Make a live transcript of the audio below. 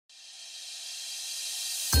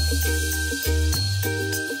Hey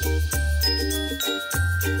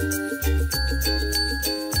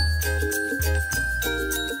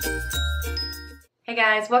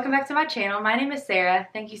guys, welcome back to my channel. My name is Sarah.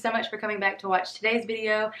 Thank you so much for coming back to watch today's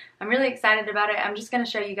video. I'm really excited about it. I'm just going to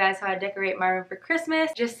show you guys how I decorate my room for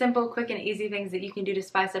Christmas. Just simple, quick, and easy things that you can do to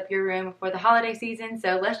spice up your room for the holiday season.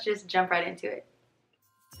 So let's just jump right into it.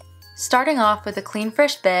 Starting off with a clean,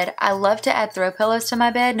 fresh bed, I love to add throw pillows to my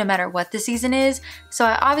bed no matter what the season is, so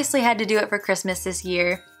I obviously had to do it for Christmas this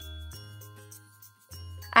year.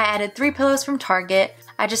 I added 3 pillows from Target.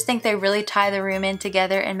 I just think they really tie the room in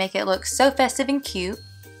together and make it look so festive and cute.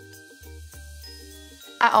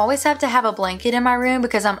 I always have to have a blanket in my room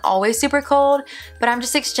because I'm always super cold, but I'm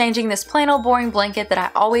just exchanging this plain old boring blanket that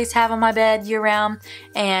I always have on my bed year round,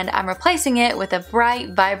 and I'm replacing it with a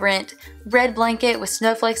bright, vibrant red blanket with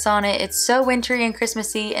snowflakes on it. It's so wintry and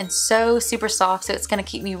Christmassy and so super soft, so it's going to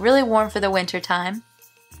keep me really warm for the winter time.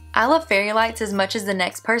 I love fairy lights as much as the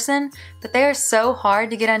next person, but they are so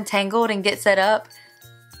hard to get untangled and get set up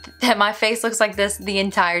that my face looks like this the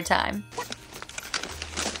entire time.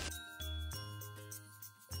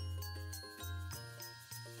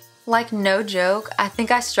 Like no joke, I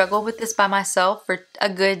think I struggled with this by myself for a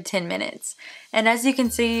good 10 minutes. And as you can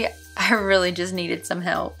see, I really just needed some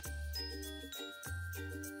help.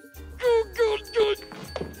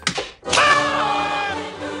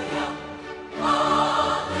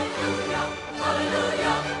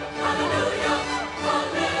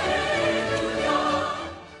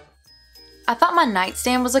 I thought my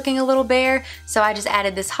nightstand was looking a little bare, so I just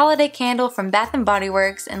added this holiday candle from Bath & Body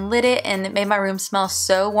Works and lit it, and it made my room smell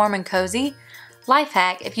so warm and cozy. Life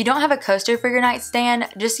hack, if you don't have a coaster for your nightstand,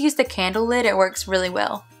 just use the candle lid, it works really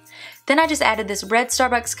well. Then I just added this red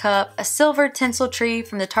Starbucks cup, a silver tinsel tree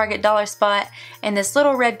from the Target Dollar Spot, and this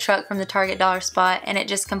little red truck from the Target Dollar Spot, and it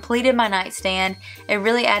just completed my nightstand. It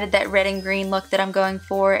really added that red and green look that I'm going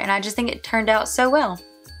for, and I just think it turned out so well.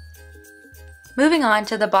 Moving on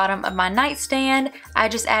to the bottom of my nightstand, I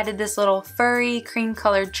just added this little furry cream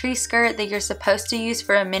colored tree skirt that you're supposed to use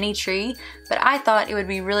for a mini tree, but I thought it would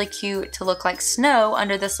be really cute to look like snow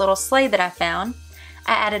under this little sleigh that I found.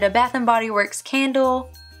 I added a Bath & Body Works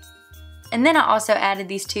candle, and then I also added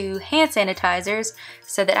these 2 hand sanitizers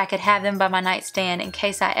so that I could have them by my nightstand in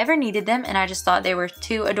case I ever needed them, and I just thought they were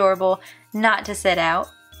too adorable not to set out.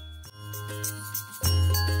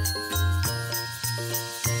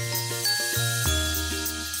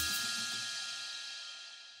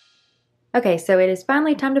 Okay, so it is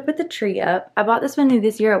finally time to put the tree up. I bought this one new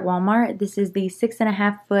this year at Walmart. This is the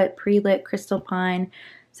 6.5 foot pre-lit crystal pine.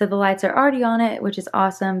 So the lights are already on it, which is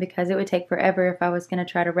awesome because it would take forever if I was going to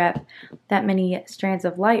try to wrap that many strands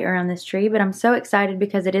of light around this tree. But I'm so excited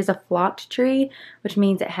because it is a flocked tree, which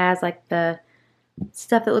means it has like the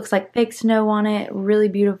stuff that looks like fake snow on it. Really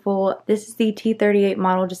beautiful. This is the T38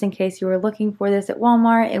 model, just in case you were looking for this at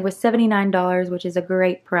Walmart. It was $79, which is a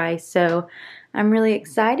great price. So I'm really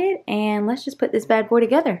excited, and let's just put this bad boy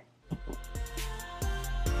together.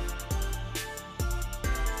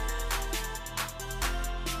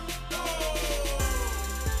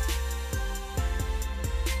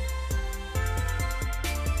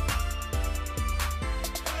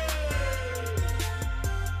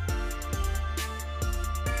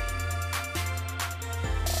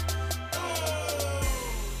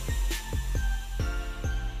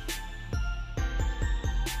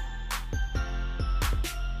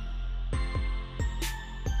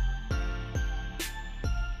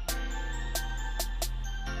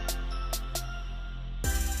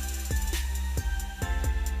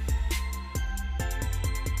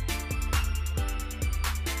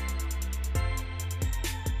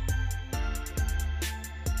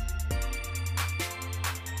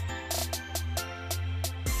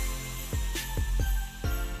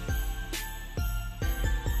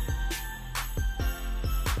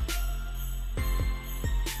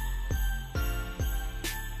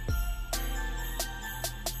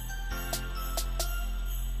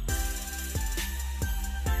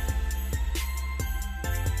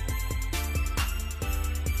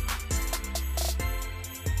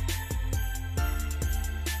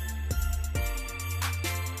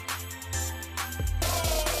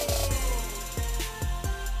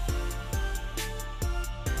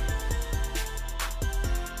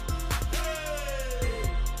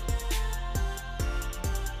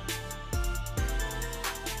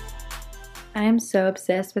 I am so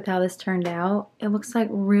obsessed with how this turned out. It looks like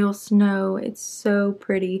real snow. It's so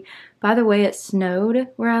pretty. By the way, it snowed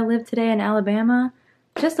where I live today in Alabama.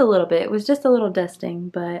 Just a little bit. It was just a little dusting,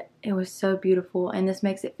 but it was so beautiful, and this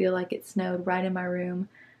makes it feel like it snowed right in my room.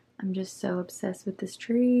 I'm just so obsessed with this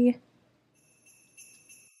tree.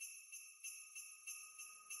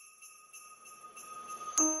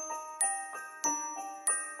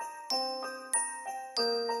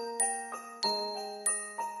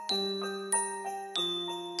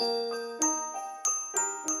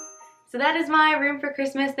 So that is my room for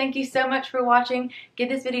Christmas. Thank you so much for watching. Give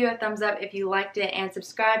this video a thumbs up if you liked it, and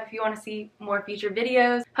subscribe if you want to see more future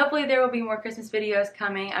videos. Hopefully there will be more Christmas videos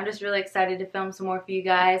coming. I'm just really excited to film some more for you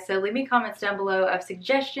guys. So leave me comments down below of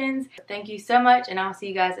suggestions. Thank you so much, and I'll see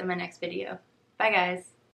you guys in my next video. Bye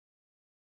guys.